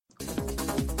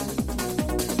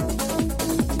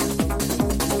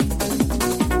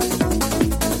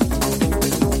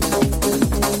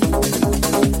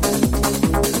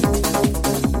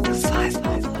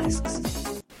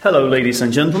Hello, ladies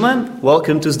and gentlemen.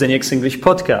 Welcome to Zdeněk's English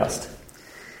podcast.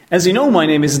 As you know, my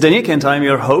name is Zdeněk and I'm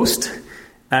your host.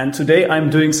 And today I'm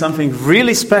doing something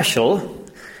really special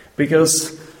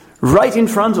because right in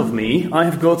front of me I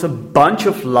have got a bunch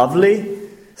of lovely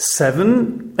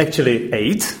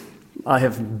 8. I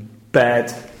have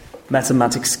bad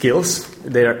mathematics skills.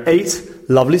 There are 8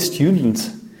 lovely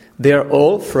students. They are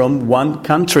all from one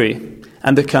country,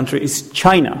 and the country is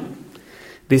China.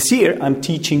 This year, I'm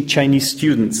teaching Chinese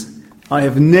students. I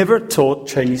have never taught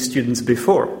Chinese students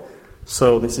before.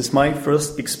 So this is my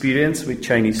first experience with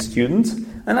Chinese students,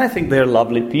 and I think they're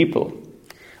lovely people.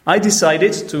 I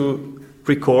decided to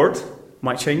record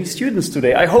my Chinese students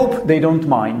today. I hope they don't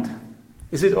mind.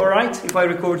 Is it all right if I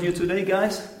record you today,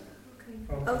 guys?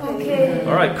 Okay.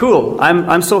 All right, cool.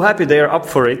 I'm so happy they are up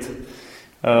for it.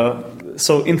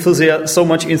 So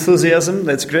much enthusiasm.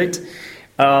 That's great.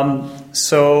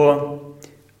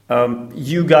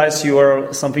 You guys, you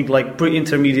are something like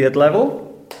pre-intermediate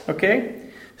level, okay?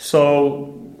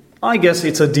 So I guess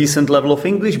it's a decent level of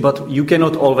English, but you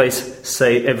cannot always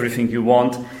say everything you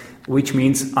want, which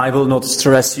means I will not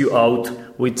stress you out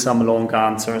with some long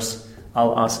answers.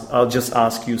 I'll just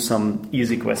ask you some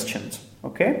easy questions,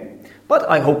 okay? But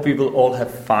I hope we will all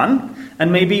have fun,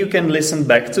 and maybe you can listen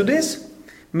back to this.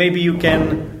 Maybe you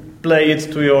can play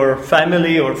it to your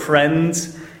family or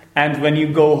friends, and when you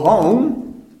go home,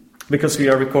 because we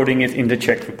are recording it in the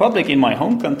Czech Republic, in my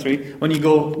home country, when you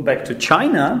go back to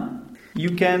China,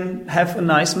 you can have a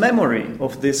nice memory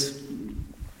of this,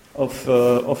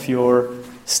 of your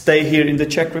stay here in the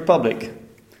Czech Republic.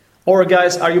 Or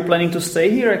guys, are you planning to stay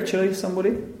here actually,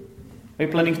 somebody? Are you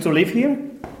planning to live here?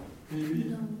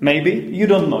 No. Maybe? You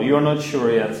don't know, you're not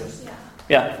sure yet.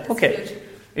 Yeah, okay. Future.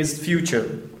 It's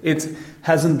future. It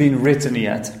hasn't been written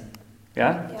yet.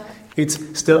 Yeah? It's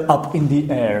still up in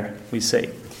the air, we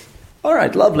say. All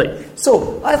right, lovely.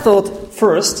 So I thought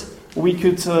first we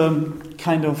could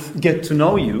kind of get to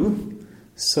know you.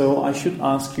 So I should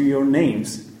ask you your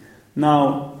names.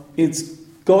 Now, it's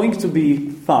going to be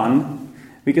fun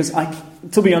because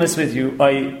to be honest with you,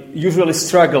 I usually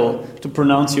struggle to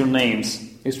pronounce your names.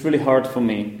 It's really hard for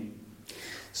me.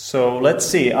 So let's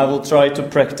see. I will try to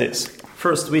practice.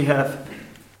 First we have,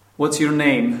 what's your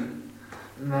name?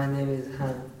 My name is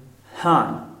Han.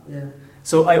 Han. Yeah.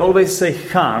 So I always say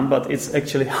Han, but it's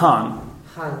actually Han.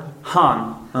 Han.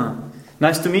 Han.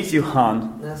 Nice to meet you,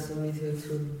 Han. Nice to meet you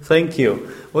too. Thank you.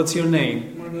 What's your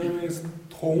name? My name is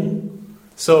Tom.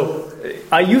 So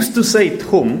I used to say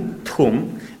Tum,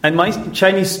 and my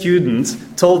Chinese students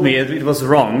told me it was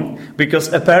wrong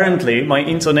because apparently my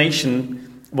intonation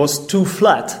was too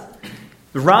flat.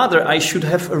 Rather, I should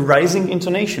have a rising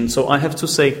intonation, so I have to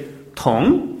say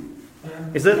Tong.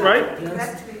 Is that right?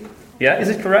 Yes. Yeah, is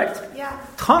it correct? Yeah.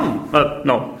 Tong.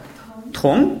 No.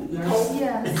 Tong?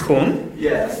 Yes. Tong?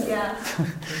 Yes. Yeah.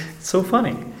 So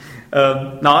funny.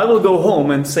 Now I will go home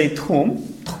and say Tum.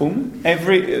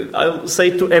 I'll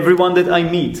say to everyone that I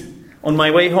meet on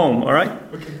my way home, all right?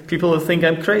 Okay. People will think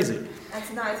I'm crazy.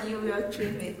 At night you will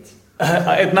dream it.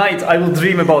 At night I will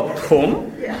dream about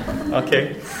Tum. Yeah.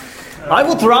 Okay. I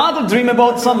would rather dream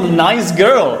about some nice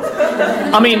girl.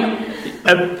 I mean,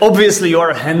 obviously you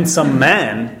are a handsome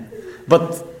man.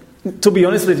 But to be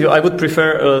honest with you, I would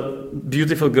prefer a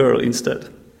beautiful girl instead.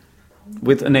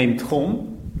 With a name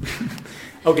Tom.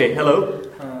 Okay, hello.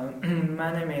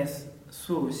 My name is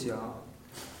Su Xiao.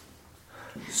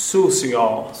 Su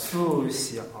Xiao. Su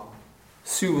Xiao.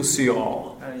 Su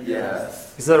Xiao.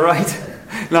 Yes. Is that right?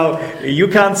 Now, you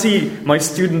can't see my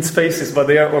students' faces, but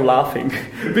they are all laughing.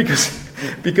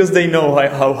 because they know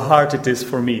how hard it is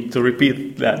for me to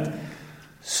repeat that.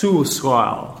 Su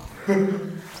Xiao.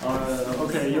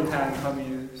 Okay, you can call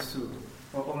me Su.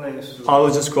 Or only Su. I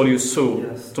will just call you Su,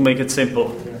 Yes. to make it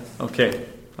simple. Yes. Okay,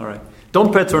 all right.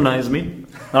 Don't patronize me.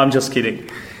 No, I'm just kidding.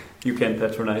 You can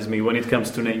patronize me when it comes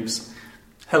to names.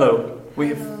 Hello, we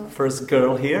have first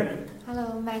girl here.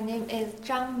 Hello, my name is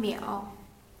Zhang Miao.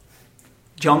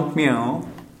 Zhang Miao.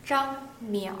 Zhang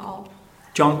Miao.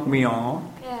 Zhang Miao.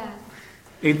 Yeah.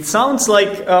 It sounds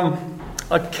like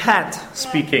a cat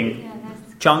speaking. Yeah,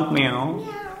 that's Zhang Miao.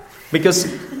 meow. Because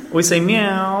we say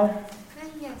meow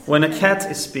Yes. when a cat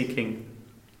is speaking.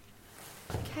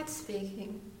 Cat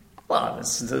speaking. Well,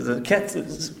 the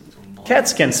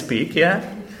cats can speak, yeah.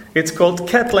 It's called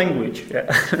cat language.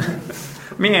 Yeah.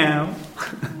 Meow.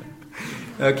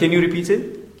 Can you repeat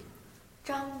it?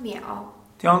 Zhang Miao.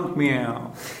 Zhang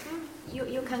Miao.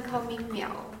 You can call me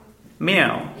Miao.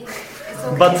 Meow. Yeah, it's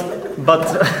okay. But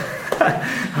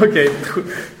okay.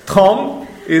 Tom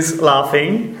is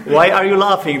laughing. Why are you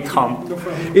laughing, Tom?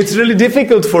 It's really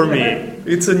difficult for me.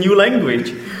 It's a new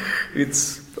language.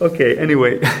 It's Okay,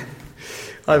 anyway,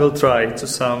 I will try to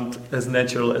sound as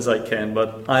natural as I can,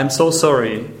 but I'm so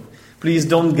sorry. Please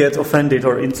don't get offended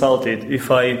or insulted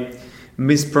if I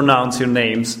mispronounce your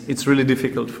names. It's really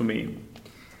difficult for me.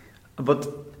 But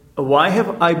why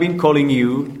have I been calling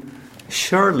you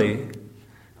Shirley?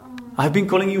 I've been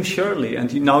calling you Shirley,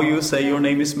 and now you say your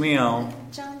name is Miao.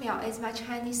 Zhang Miao is my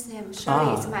Chinese name.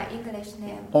 Shirley is my English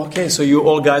name. Okay, so you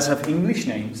all guys have English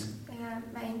names.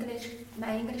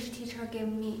 My English teacher gave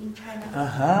me in China.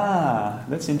 Aha,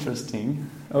 that's interesting.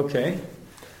 Okay.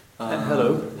 And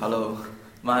hello. Hello.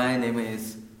 My name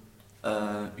is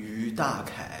Yu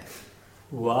Dakai.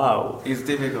 Wow. It's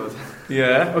difficult.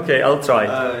 Yeah, okay, I'll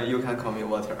try. You can call me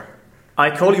Water. I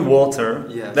call you Water.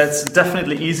 Yes. That's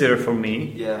definitely easier for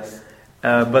me. Yes.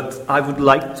 But I would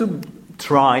like to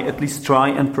at least try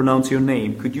and pronounce your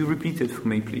name. Could you repeat it for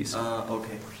me, please?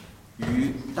 Okay.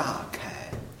 Yu Dakai.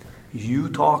 You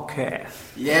talk.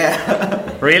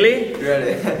 Yeah. Really?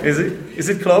 Really? Is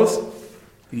it close?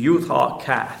 You talk.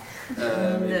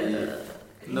 Maybe.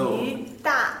 No. 于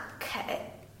大凯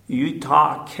You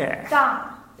talk.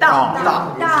 大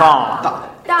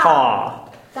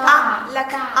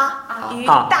like 于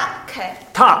大凯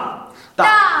Ta.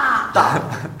 Da.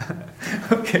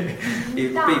 Okay.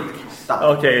 It's big. Da.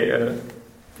 Okay.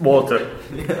 Water.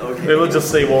 Okay. We will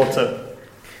just say water.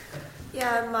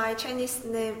 Yeah, my Chinese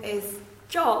name is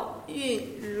赵韵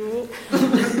如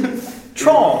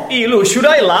Chong, Ilu, should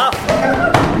I laugh?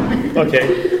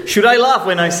 Okay. Should I laugh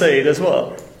when I say it as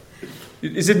well?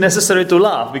 Is it necessary to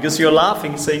laugh? Because you're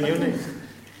laughing saying your name.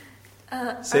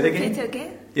 Say it again. Repeat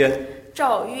again. Yeah.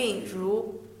 赵韵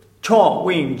如 Chong,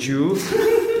 Wing, Ju.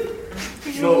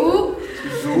 Ru.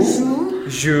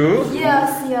 Ju.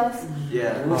 Yes.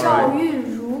 Yeah. Zhao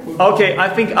Yunru. Okay, I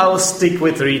think I'll stick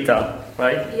with Rita,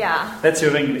 right? Yeah. That's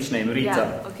your English name,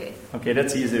 Rita. Yeah. Okay. Okay,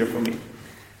 that's easier for me.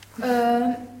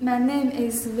 My name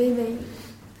is Vivi.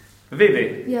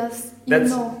 Vivi. Yes, you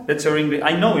know. That's your English.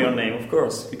 I know your name, of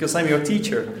course, because I'm your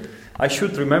teacher. I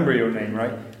should remember your name,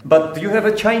 right? But do you have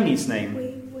a Chinese name?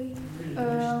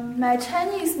 My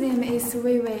Chinese name is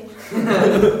Vivi.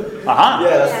 Aha.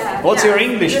 Yes. What's your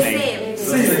English name?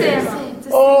 Same.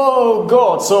 Oh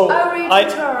God! So Every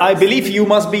teacher. I believe you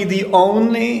must be the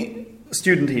only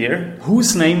student here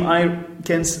whose name I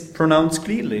can pronounce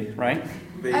clearly, right?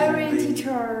 Every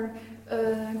teacher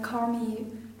call me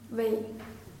Wei.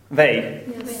 Wei.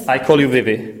 Yes. I call you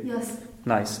Vivi. Yes.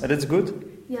 Nice. That's good.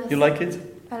 Yes. You like it?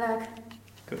 I like.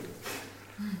 Good.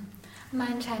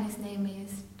 My Chinese name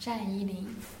is Zhan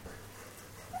Yilin.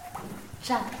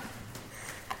 Zhan.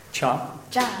 Cha.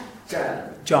 Zhan.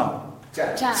 John.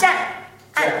 Zhan. 战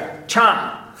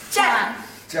Cha.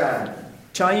 战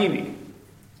Cha Yimi.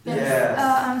 Yes.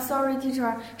 I'm sorry,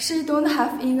 teacher. She don't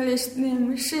have English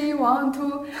name. She want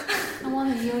to. I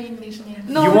want a new English name.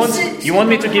 No, you want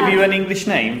me to don't give have. you an English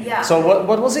name? Yeah. So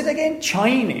what was it again?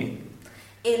 Chini.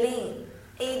 Eileen.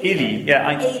 Ili. Yeah.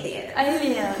 Alien.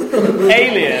 Alien.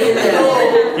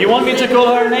 Alien. You want me to call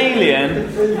her an alien?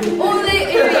 Only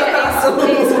alien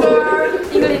is her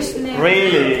English name.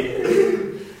 Really?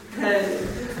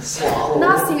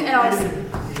 Nothing else.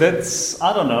 That's,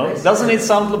 I don't know. Doesn't it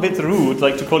sound a bit rude,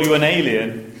 like to call you an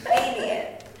alien? Alien.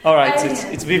 All right,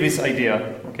 Alien. it's Vivi's idea.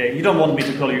 Okay, you don't want me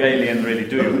to call you alien, really,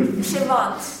 do you? She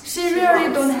wants. She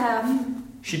really don't have.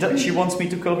 She wants me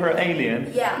to call her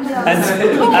alien. Yeah. And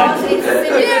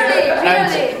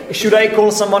Really. should I call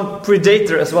someone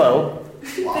predator as well?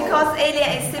 Because alien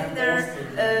is similar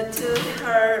to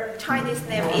her Chinese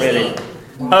name. Really?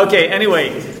 Eileen. Okay,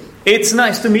 anyway, it's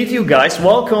nice to meet you guys.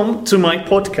 Welcome to my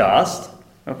podcast.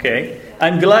 Okay,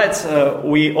 I'm glad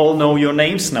we all know your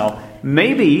names now.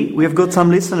 Maybe we have got some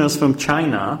listeners from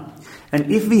China, and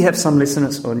if we have some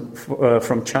listeners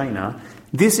from China,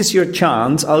 this is your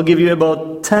chance. I'll give you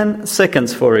about 10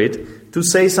 seconds for it to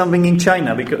say something in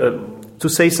China, to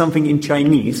say something in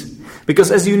Chinese,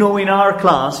 because as you know, in our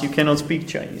class you cannot speak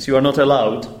Chinese. You are not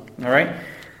allowed. All right,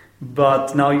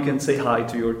 but now you can say hi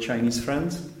to your Chinese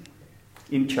friends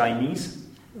in Chinese.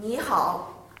 你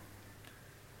好，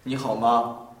你好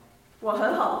吗？我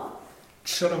很好。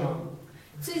吃了吗？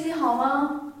最近好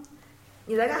吗？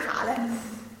你在干啥嘞？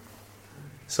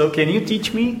 So can you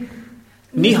teach me?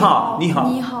 你好，你好，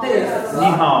你好。你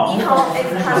好。你好 is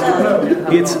hello.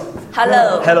 It's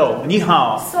Hello. hello. 你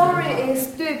好。 Sorry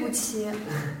is 对不起。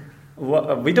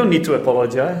 We don't need to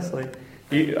apologize. Like,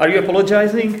 are you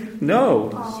apologizing? No.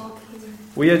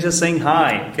 We are just saying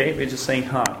hi. Okay, we're just saying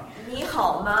hi. 你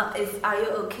好吗 is Are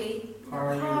you okay? How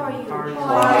are you?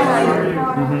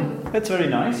 That's very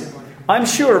nice. I'm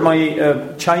sure my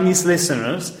Chinese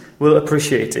listeners will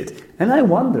appreciate it. And I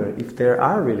wonder if there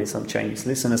are really some Chinese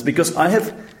listeners, because I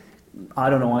have I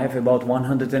don't know, I have about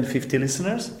 150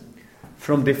 listeners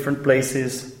from different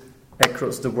places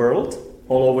across the world,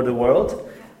 all over the world.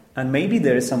 And maybe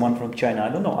there is someone from China, I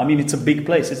don't know. I mean, it's a big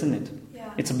place, isn't it?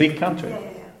 Yeah. It's a big country.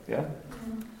 Yeah.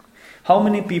 How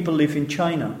many people live in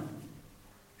China?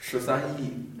 13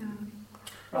亿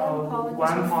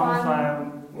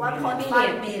 1.5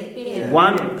 1.5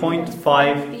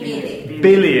 1.5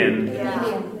 billion.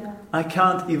 Yeah. I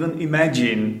can't even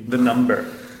imagine the number.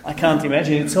 I can't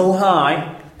imagine it so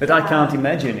high that I can't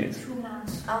imagine it.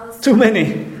 Too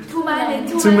many. Too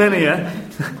many, yeah?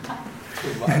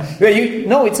 Well,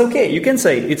 no, it's okay. You can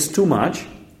say it's too much.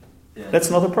 Yeah. That's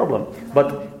not a problem.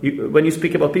 But when you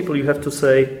speak about people, you have to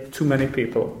say too many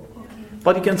people.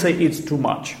 But you can say it's too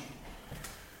much.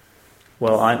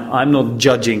 Well, I'm not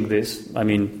judging this. I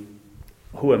mean,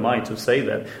 who am I to say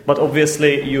that? But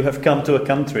obviously, you have come to a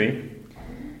country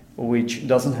which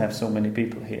doesn't have so many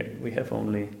people here. We have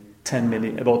only 10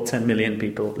 million, about 10 million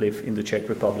people live in the Czech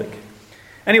Republic.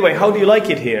 Anyway, how do you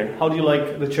like it here? How do you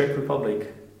like the Czech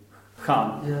Republic?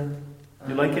 Khan, Yeah.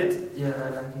 you like it? Yeah, I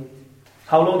like it.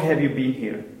 How long have you been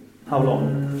here? How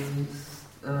long?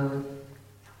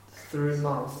 3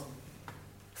 months.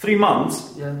 3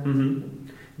 months? Yeah. Mm-hmm.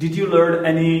 Did you learn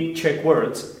any Czech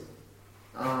words?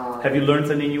 Have you learned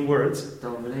any new words?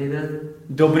 Dobrý den.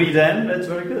 Dobrý den, that's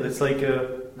very good. It's like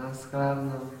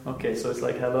Naschledanou. okay, so it's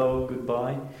like hello,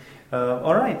 goodbye.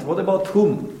 All right, what about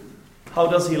whom? How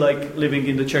does he like living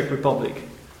in the Czech Republic?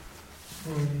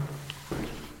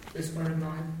 It's very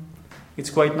nice. It's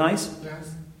quite nice.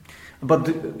 Yes. But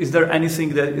is there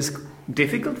anything that is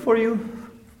difficult for you?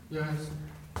 Yes.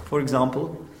 For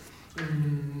example?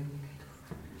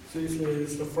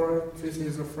 This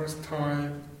is the first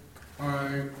time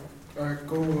I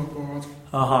go abroad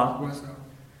myself.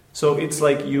 So it's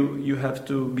like you have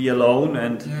to be alone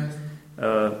and Yes.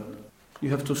 you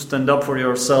have to stand up for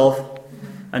yourself,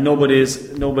 and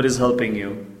nobody's helping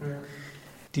you. Yeah.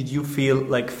 Did you feel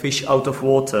like fish out of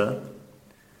water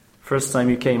first time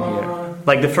you came here?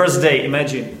 Like the first day,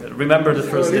 imagine. Remember the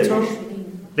first day?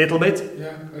 Little bit?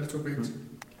 Yeah, a little bit.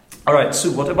 All right,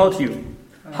 Sue, what about you?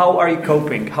 How are you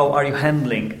coping? How are you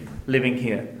handling living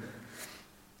here?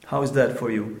 How is that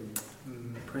for you?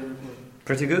 Pretty good.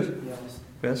 Pretty good? Yes.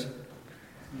 Yes.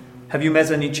 Have you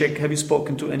met any Czech? Have you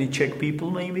spoken to any Czech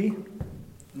people? Maybe.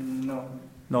 No.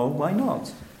 No. Why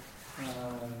not?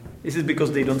 Is it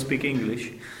because they don't speak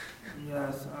English?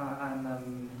 Yes,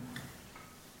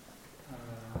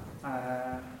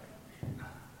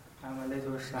 I'm a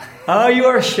little shy. Ah, you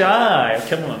are shy.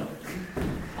 Come on.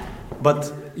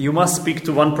 But you must speak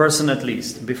to one person at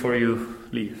least before you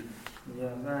leave. Yeah,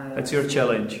 That's your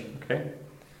challenge. Okay.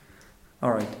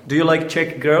 All right. Do you like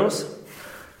Czech girls?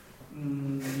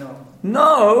 No.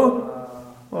 No.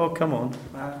 Oh, come on.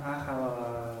 I have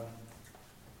a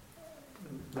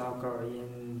love girl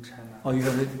in China. Oh, you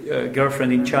have a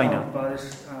girlfriend in China. But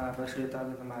she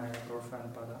doesn't my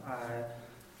girlfriend. But I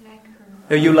Like her.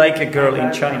 Oh, you like a girl in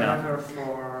I China. like her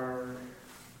for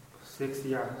 6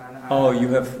 years. And Oh, you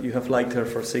have liked her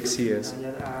for 6 years. And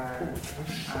yet I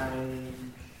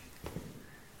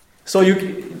So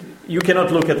you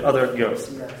cannot look at other girls.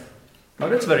 yes. Oh,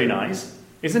 that's very nice.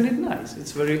 Isn't it nice?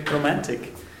 It's very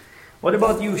romantic. What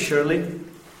about you, Shirley?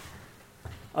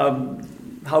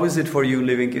 How is it for you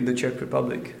living in the Czech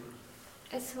Republic?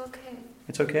 It's okay.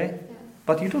 It's okay? Yeah.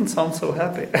 But you don't sound so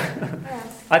happy.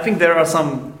 Yes. I think there are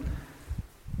some,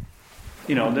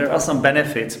 there are some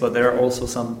benefits, but there are also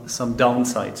some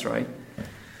downsides, right?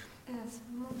 Yes.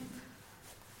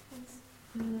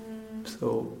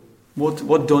 So,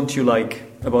 what don't you like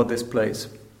about this place?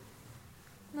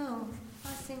 No, I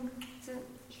think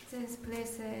this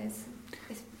place is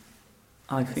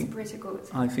I it's think pretty good.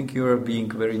 I think you are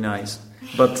being very nice,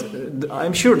 but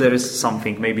I'm sure there is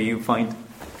something maybe you find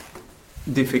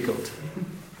difficult.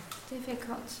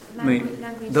 Difficult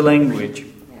language. The language. Yeah.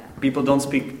 People don't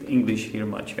speak English here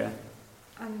much, yeah.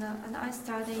 And I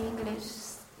study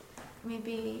English.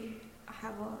 Maybe I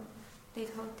have a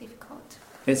little difficult.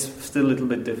 It's still a little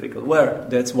bit difficult. Well,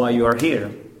 that's why you are here,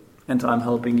 and I'm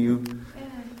helping you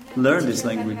learn this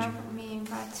language. Help me,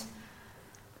 but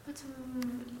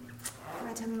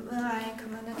when I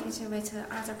communicate with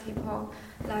other people,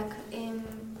 like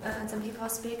the people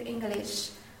speak English,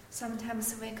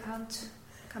 sometimes we can't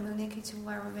communicate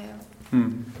very well.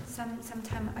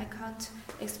 Sometimes I can't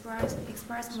express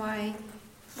my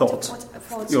Thoughts,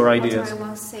 what your ideas. What I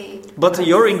want to say. But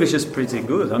your English is pretty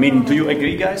good. I mean, do you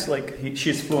agree, guys? Like,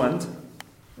 she's fluent.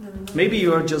 Maybe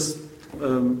you are just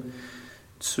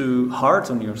too hard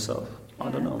on yourself. I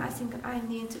don't know. I think I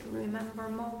need to remember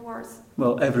more words.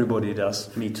 Well, everybody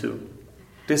does. Me too.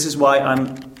 This is why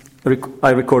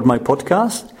I record my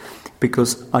podcast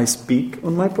because I speak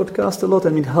on my podcast a lot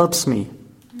and it helps me.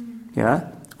 Yeah,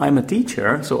 I'm a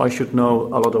teacher, so I should know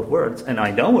a lot of words, and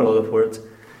I know a lot of words,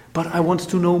 but I want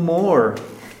to know more.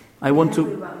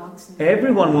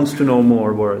 Everyone wants to know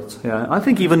more words. Yeah, I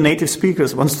think even native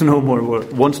speakers want to know more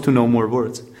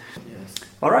words. Yes.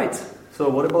 All right. So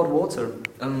what about water?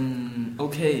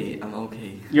 Okay, I'm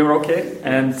okay. You're okay.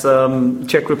 And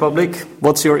Czech Republic.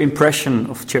 What's your impression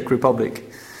of Czech Republic?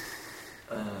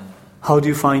 How do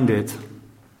you find it?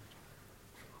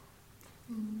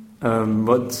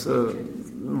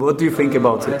 What do you think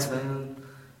about I it? think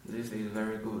this is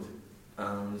very good.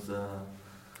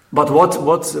 But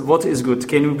what is good?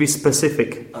 Can you be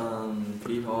specific?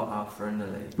 People are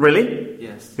friendly. Really?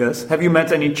 Yes. Yes. Have you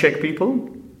met any Czech people?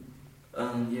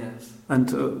 Yes.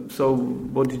 And so,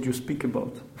 what did you speak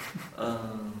about?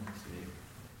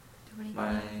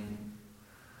 My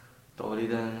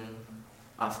didn't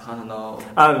ask her now.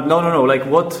 No. Like,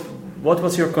 what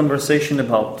was your conversation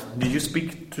about? Did you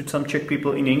speak to some Czech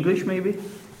people in English, maybe?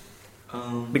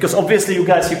 Because obviously, you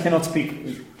cannot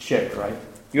speak Czech, right?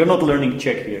 You're not learning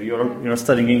Czech here. You're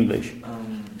studying English.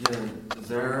 Yeah,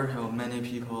 there are many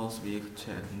people speak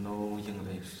Czech, no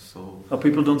English, so.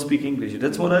 People don't speak English.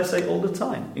 That's what I say all the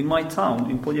time. In my town,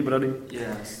 in Poděbrady.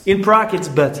 Yes. In Prague, it's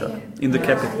better. In the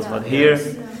capital, but here,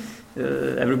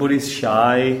 everybody's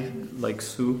shy, like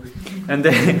Sue, and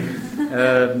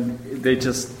they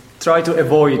just try to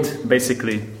avoid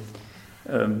basically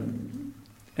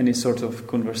any sort of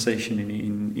conversation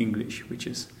in English, which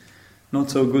is not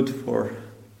so good for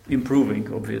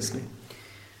improving, obviously.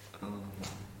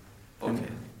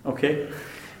 Okay. Okay.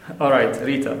 All right,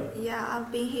 Rita. Yeah,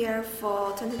 I've been here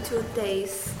for 22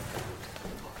 days.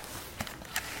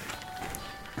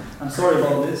 I'm sorry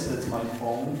about this. That's my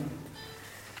phone.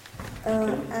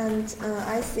 And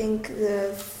I think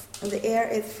the air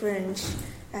is French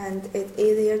and it's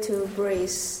easier to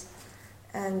breathe.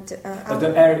 And But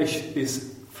the air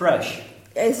is fresh.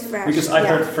 It's fresh. Because I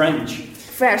heard French.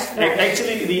 Fresh.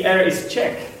 Actually, the air is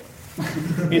Czech.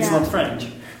 It's not French.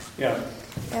 Yeah.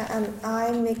 Yeah, and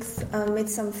I met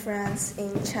some friends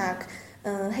in Czech.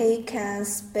 He can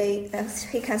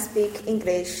speak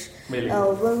English. Really?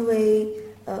 When we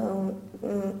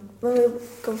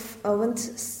went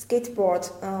skateboard,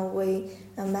 we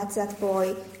met that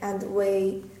boy and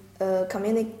we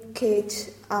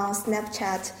communicate on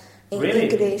Snapchat in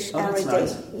English every day.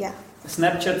 Nice. Yeah.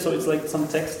 Snapchat, so it's like some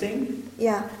texting.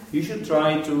 Yeah. You should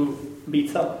try to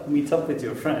meet up with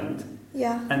your friend.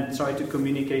 Yeah. And try to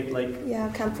communicate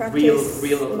can practice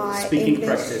real my speaking English.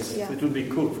 practice. Yeah. It would be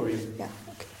cool for you. Yeah.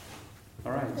 Okay.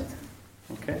 All right.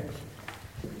 Okay.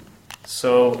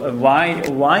 So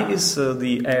why is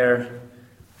the air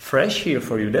fresh here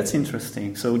for you? That's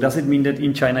interesting. So does it mean that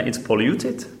in China it's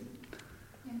polluted?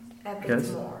 A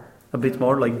bit more. A bit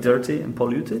more, like dirty and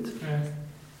polluted? Yes.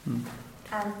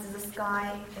 And the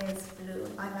sky is blue.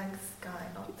 I like the sky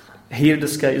all the time. Here the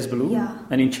sky is blue? Yeah.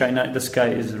 And in China the sky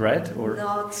is red? Or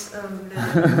Not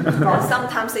blue. Or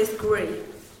sometimes it's green.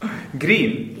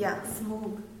 green? Yeah.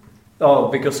 Smog. Oh,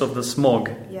 because of the smog.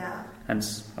 Yeah. And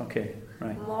okay,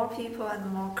 right. More people and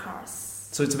more cars.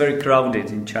 So it's very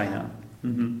crowded in China.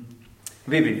 Mm-hmm.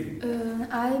 Vivi?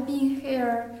 I've been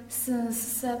here since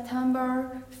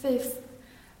September 5th.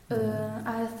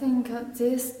 I think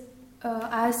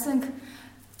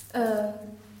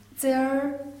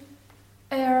their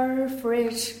air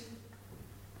fresh.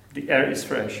 The air is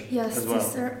fresh Yes, as well.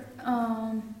 this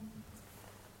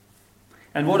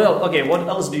And what else? Okay, what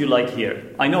else do you like here?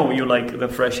 I know you like the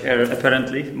fresh air.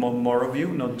 Apparently, more of you,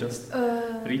 not just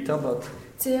Rita, but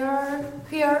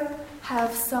here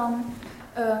have some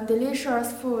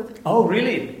delicious food. oh,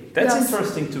 really? That's Yes.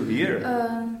 interesting to hear.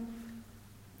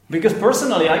 Because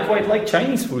personally, I quite like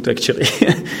Chinese food, actually.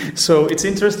 So it's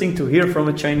interesting to hear from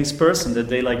a Chinese person that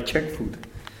they like Czech food.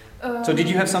 So did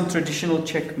you have some traditional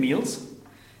Czech meals?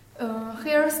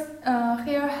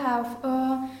 Here have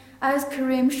a ice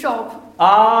cream shop.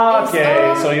 Ah,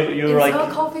 okay. So you're it's like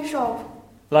a coffee shop.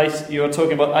 Like you're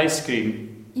talking about ice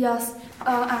cream. Yes,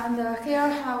 and here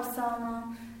have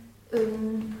some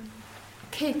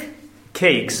cake.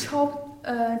 Cakes.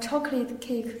 Chocolate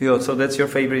cake. Yeah, so that's your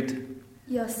favorite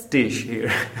Yes. dish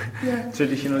here. Yeah.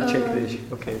 Traditional Czech dish.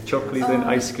 Okay, chocolate and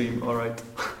ice cream. All right.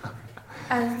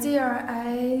 And there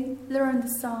I learned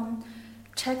some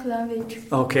Czech language.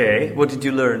 Okay, what did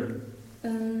you learn?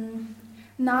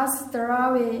 Na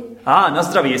zdraví. Ah, na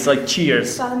zdraví. It's like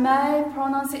cheers. But my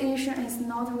pronunciation is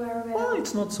not very well. Well,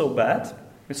 it's not so bad.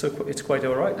 It's quite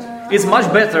all right. It's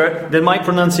much better than my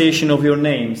pronunciation of your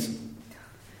names.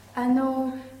 I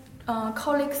know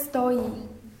kolik stojí.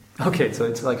 Okay, so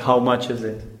it's like how much is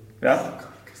it? Yeah?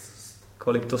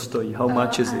 Kolik to stojí? How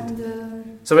much is it?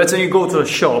 And, So let's say you go to a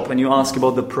shop and you ask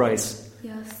about the price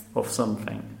yes. of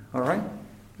something. All right?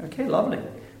 Okay, lovely.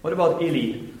 What about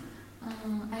Ili?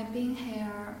 I've been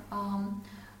here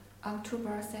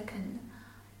October 2nd.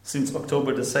 Since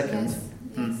October the 2nd? Yes,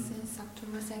 since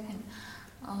October 2nd.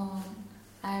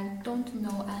 I don't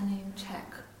know any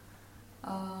Czech.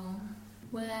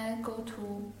 When I go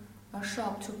to a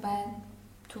shop to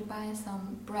buy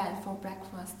some bread for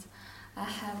breakfast, I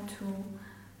have to.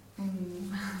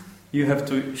 You have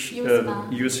to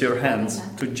use your hands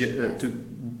to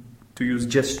use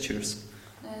gestures.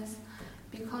 Yes,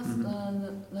 because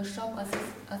the shop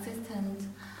assistant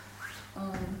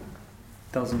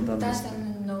doesn't understand.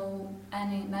 Doesn't know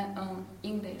any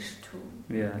English too.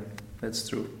 Yeah, that's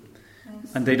true.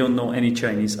 Yes. And they don't know any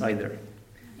Chinese either.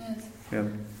 Yes. Yeah.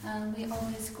 And we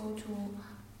always go to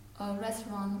a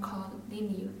restaurant called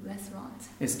Lili Restaurant.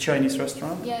 It's Chinese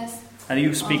restaurant? Yes. And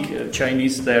you speak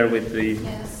Chinese there with the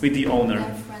owner?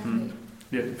 They're friendly.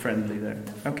 Yeah, friendly there.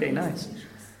 Okay, nice.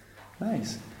 Delicious.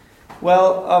 Nice.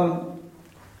 Well,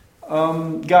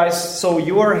 guys, so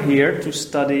you are here to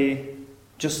study.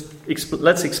 Just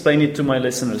let's explain it to my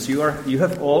listeners. You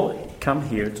have all come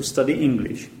here to study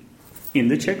English in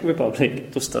the Czech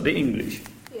Republic, to study English.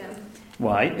 Yeah.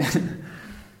 Why?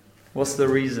 What's the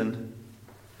reason?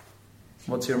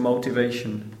 What's your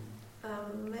motivation?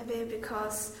 Maybe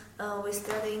because we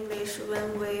studied English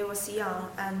when we was young,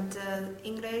 and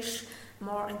English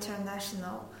more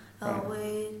international. Right.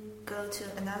 We go to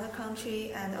another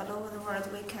country, and all over the world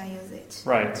we can use it.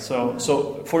 Right. So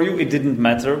for you, it didn't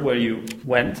matter where you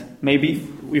went. Maybe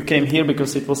you came here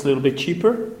because it was a little bit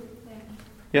cheaper. Yeah.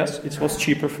 Yes, it was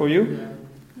cheaper for you,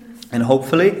 and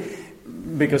hopefully,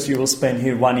 because you will spend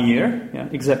here 1 year. Yeah,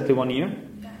 exactly 1 year.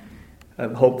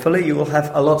 Hopefully you will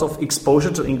have a lot of exposure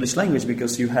to English language,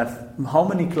 because you have... How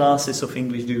many classes of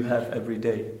English do you have every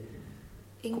day?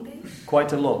 English?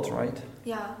 Quite a lot, right?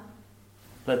 Yeah.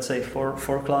 Let's say four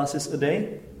classes a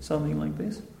day? Something like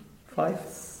this? 5?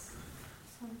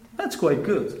 That's quite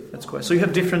good. So you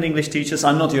have different English teachers.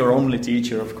 I'm not your only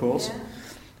teacher, of course.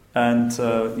 Yeah. And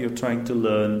you're trying to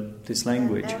learn this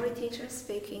language. And every teacher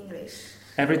speaks English.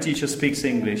 Every teacher speaks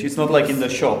English. It's not like in the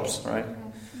shops, right?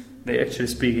 They actually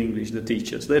speak English, the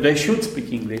teachers. They should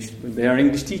speak English. They are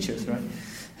English teachers, right?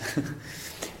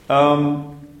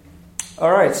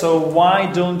 All right, so why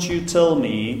don't you tell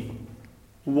me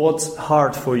what's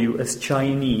hard for you as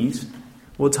Chinese?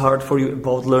 What's hard for you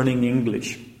about learning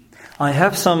English? I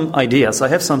have some ideas, I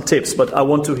have some tips, but I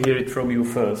want to hear it from you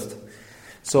first.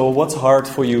 So what's hard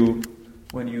for you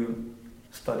when you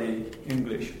study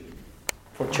English?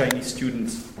 For Chinese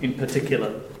students in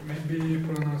particular? Maybe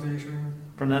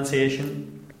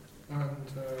Pronunciation? And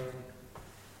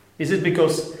Is it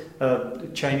because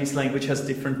Chinese language has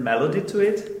different melody to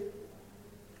it?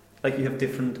 Like you have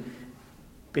different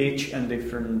pitch and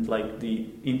different, like, the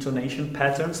intonation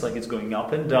patterns, like it's going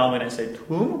up and down when I say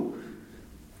tu,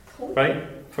 right?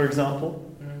 For example,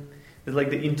 it's like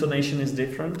the intonation is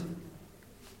different.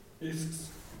 it's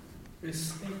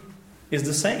It's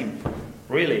the same,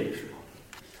 really.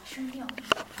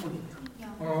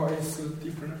 Oh, it's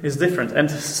different. It's different, and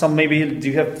some maybe do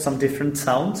you have some different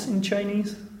sounds in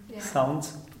Chinese? Yeah.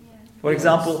 Sounds. Yeah. For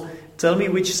example, tell me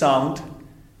which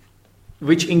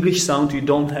English sound you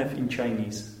don't have in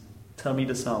Chinese. Tell me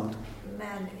the sound.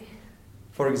 Many.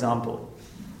 For example.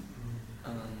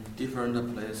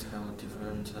 Different places have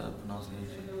different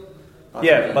pronunciation.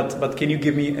 Yeah, but can you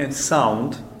give me a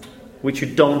sound which you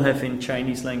don't have in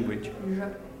Chinese language?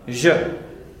 Je.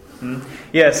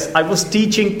 Yes, I was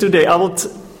teaching today.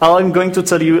 I'm going to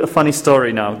tell you a funny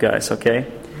story now, guys, okay?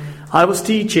 I was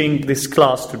teaching this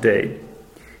class today,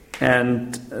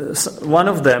 and one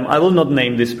of them, I will not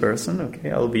name this person, okay?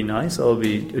 I'll be nice, I'll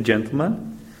be a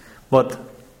gentleman. But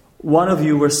one of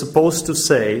you were supposed to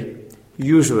say,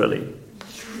 usually.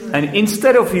 And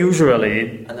instead of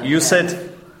usually, you said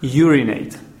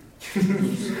urinate.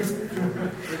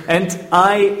 And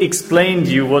I explained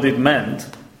you what it meant.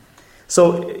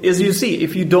 So, as you see,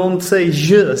 if you don't say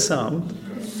je sound,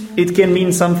 it can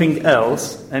mean something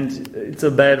else, and it's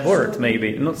a bad word,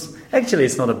 maybe. Actually,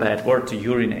 it's not a bad word to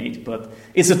urinate, but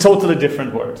it's a totally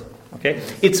different word. Okay?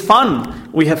 It's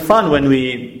fun. We have fun when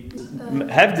we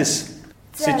have this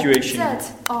situation.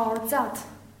 That or that.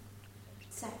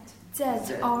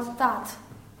 That or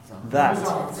that.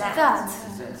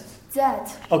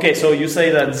 That. Okay, so you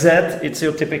say that Z, it's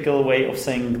your typical way of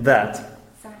saying that.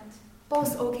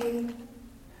 Both okay.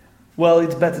 Well,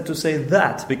 it's better to say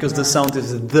that, because the sound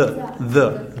is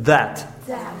that.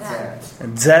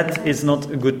 And Z is not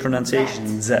a good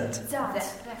pronunciation. Z.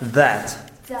 That.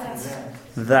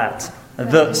 That.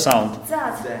 The sound.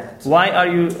 That. Why are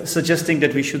you suggesting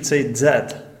that we should say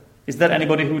Z? Is there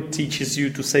anybody who teaches you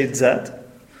to say Z?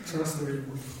 Just Vivi.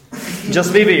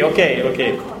 Just Vivi,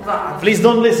 okay. Please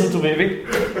don't listen to Vivi.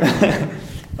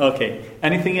 Okay.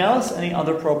 Anything else? Any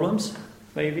other problems?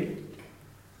 Maybe?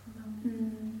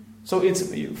 So it's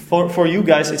for you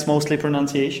guys it's mostly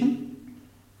pronunciation?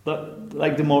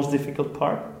 Like the most difficult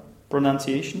part?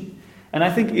 Pronunciation? And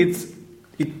I think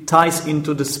it ties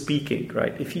into the speaking,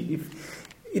 right? If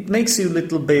it makes you a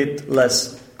little bit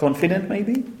less confident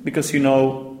maybe, because you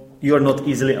know you are not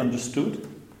easily understood.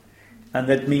 And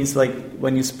that means like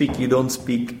when you speak, you don't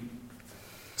speak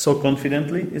so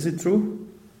confidently. Is it true?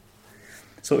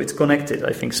 So it's connected,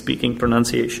 I think, speaking,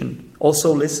 pronunciation.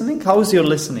 Also listening. How is your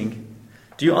listening?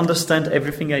 Do you understand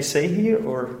everything I say here,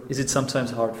 or is it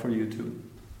sometimes hard for you too?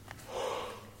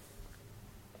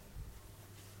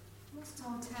 Most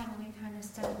of the time we can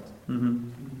understand. Mm-hmm.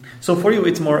 So for you,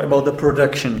 it's more about the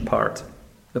production part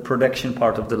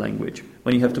of the language,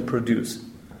 when you have to produce,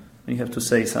 when you have to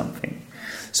say something.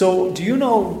 So do you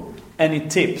know any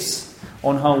tips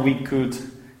on how we could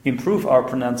improve our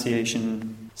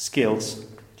pronunciation skills?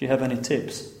 Do you have any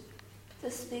tips? To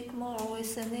speak more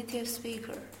with a native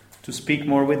speaker. To speak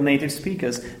more with native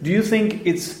speakers. Do you think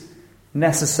it's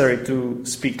necessary to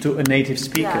speak to a native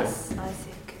speaker? Yes, I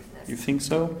think it's necessary. You think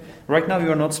so? Right now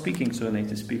you are not speaking to a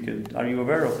native speaker. Are you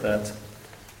aware of that?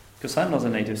 Because I'm not a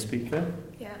native speaker.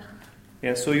 Yeah.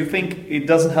 Yeah, so you think it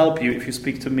doesn't help you if you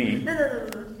speak to me? No.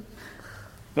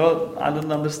 Well, I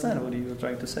don't understand what you were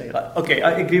trying to say. Okay,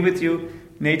 I agree with you.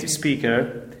 Native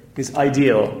speaker is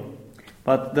ideal.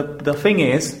 But the thing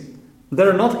is, there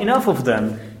are not enough of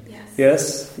them.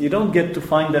 Yes, you don't get to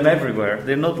find them everywhere.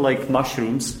 They're not like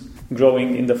mushrooms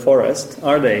growing in the forest,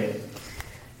 are they?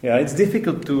 Yeah, it's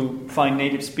difficult to find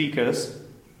native speakers.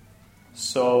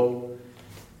 So,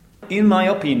 in my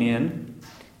opinion,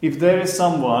 if there is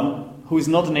someone who is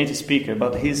not a native speaker,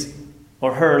 but his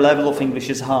or her level of English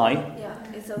is high, okay.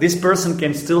 This person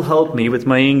can still help me with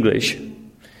my English,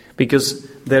 because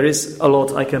there is a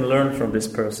lot I can learn from this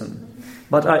person.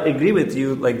 But I agree with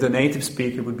you, like the native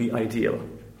speaker would be ideal.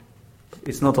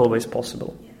 It's not always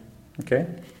possible. Okay?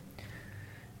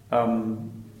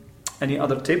 Any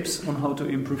other tips on how to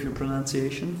improve your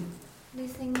pronunciation?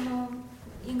 Listen more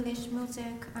English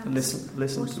music and listen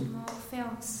watch to more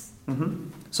films.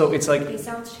 Mm-hmm. So it's like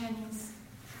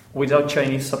without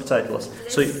Chinese subtitles.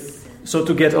 So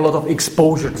to get a lot of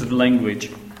exposure to the language.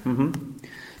 Mm-hmm.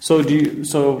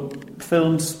 So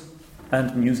films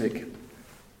and music,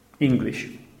 English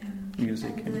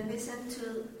music. And listen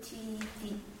to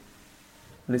TED.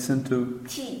 Listen to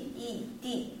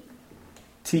TED.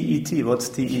 TET. What's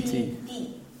TET? TED.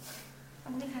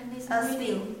 Only can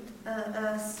listen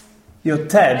Your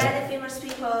TED. Many famous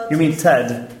people. You mean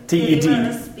TED?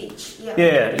 TED. Speech.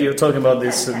 Yeah, you're talking about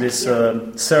this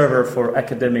server for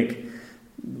academic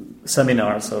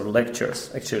seminars or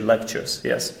lectures. Actually, lectures.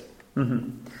 Yes. Mm-hmm.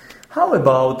 How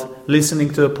about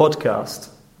listening to a podcast?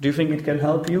 Do you think it can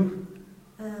help you?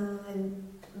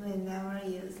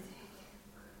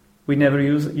 We never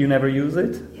use it. You never use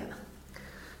it? Yeah.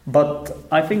 But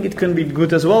I think it can be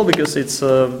good as well, because it's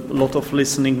a lot of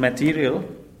listening material.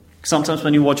 Sometimes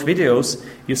when you watch videos,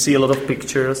 you see a lot of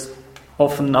pictures.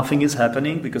 Often nothing is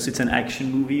happening because it's an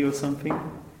action movie or something.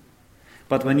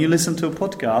 But when you listen to a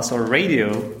podcast or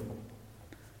radio,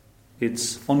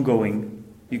 it's ongoing.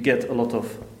 You get a lot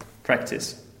of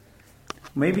practice.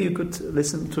 Maybe you could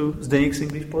listen to Zdeněk's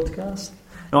English podcast?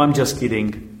 No, I'm just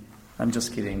kidding.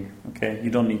 Okay, you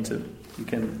don't need to. You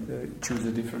can choose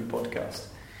a different podcast.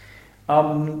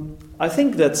 I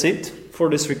think that's it for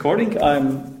this recording.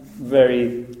 I'm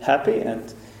very happy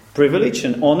and privileged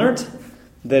and honored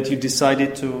that you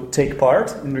decided to take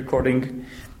part in recording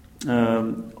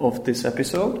of this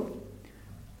episode.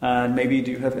 And maybe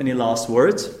do you have any last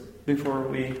words before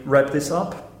we wrap this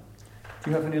up? Do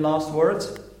you have any last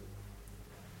words?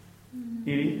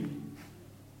 Iri?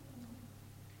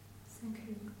 Thank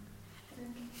you.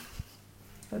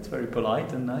 That's very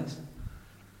polite and nice.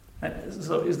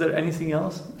 So is there anything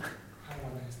else?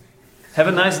 Have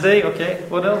a nice day, okay.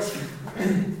 What else?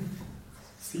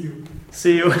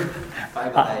 See you.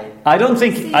 Bye-bye. I don't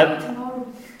think... See you tomorrow.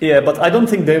 Yeah, but I don't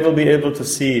think they will be able to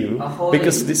see you.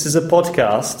 Because this is a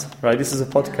podcast, right? This is a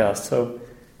podcast, so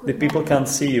the people can't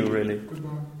see you, really.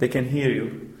 They can hear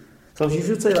you. So you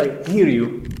should say, like, hear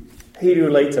you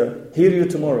later, hear you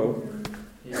tomorrow.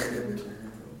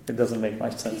 It doesn't make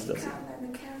much sense, does it? Keep calm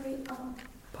and carry on.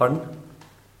 Pardon?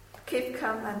 Keep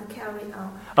calm and carry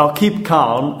on. Oh, keep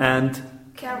calm and...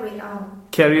 Carry on.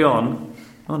 Carry on.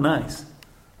 Oh, nice.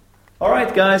 All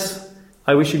right, guys.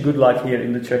 I wish you good luck here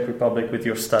in the Czech Republic with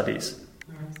your studies.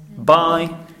 Bye.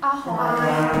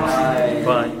 Ahoj.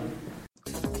 Bye.